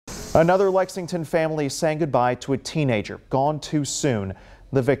Another Lexington family saying goodbye to a teenager gone too soon,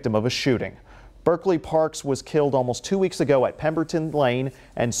 the victim of a shooting. Berkeley Parks was killed almost 2 weeks ago at Pemberton Lane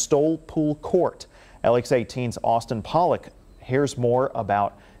and Stoll Pool Court. LX18's Austin Pollock hears more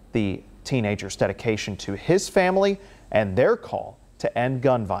about the teenager's dedication to his family and their call to end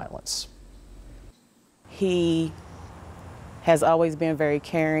gun violence. He has always been very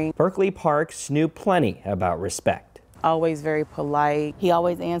caring. Berkeley Parks knew plenty about respect. Always very polite. He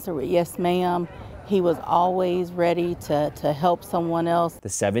always answered with yes, ma'am. He was always ready to help someone else. The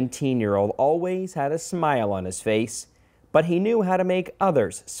 17-year-old always had a smile on his face, but he knew how to make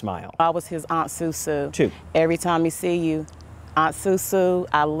others smile. I was his Aunt Susu. Too. Every time he see you, Aunt Susu,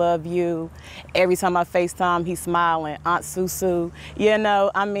 I love you. Every time I FaceTime, he's smiling, Aunt Susu. You know,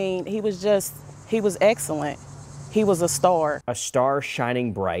 I mean, he was excellent. He was a star. A star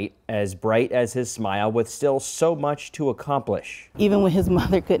shining bright as his smile, with still so much to accomplish. Even when his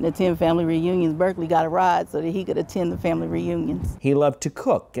mother couldn't attend family reunions, Berkeley got a ride so that he could attend the family reunions. He loved to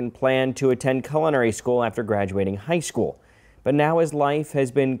cook and planned to attend culinary school after graduating high school. But now his life has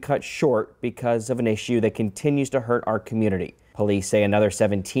been cut short because of an issue that continues to hurt our community. Police say another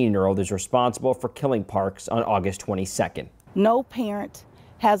 17-year-old is responsible for killing Parks on August 22nd. No parent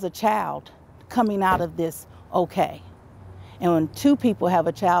has a child coming out of this okay. And when two people have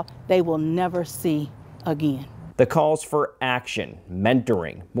a child, they will never see again. The calls for action,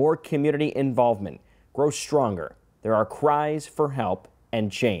 mentoring, more community involvement grow stronger. There are cries for help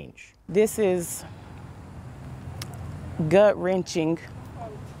and change. This is gut-wrenching.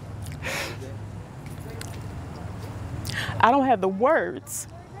 I don't have the words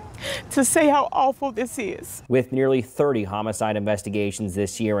to say how awful this is. With nearly 30 homicide investigations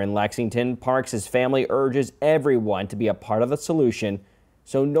this year in Lexington, Parks' family urges everyone to be a part of the solution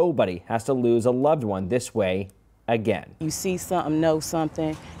so nobody has to lose a loved one this way again. You see something, know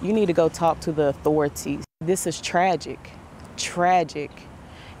something, you need to go talk to the authorities. This is tragic,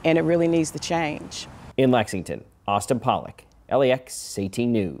 and it really needs to change. In Lexington, Austin Pollock, LEX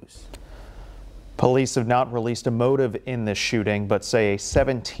 18 News. Police have not released a motive in this shooting, but say a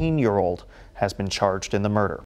 17-year-old has been charged in the murder.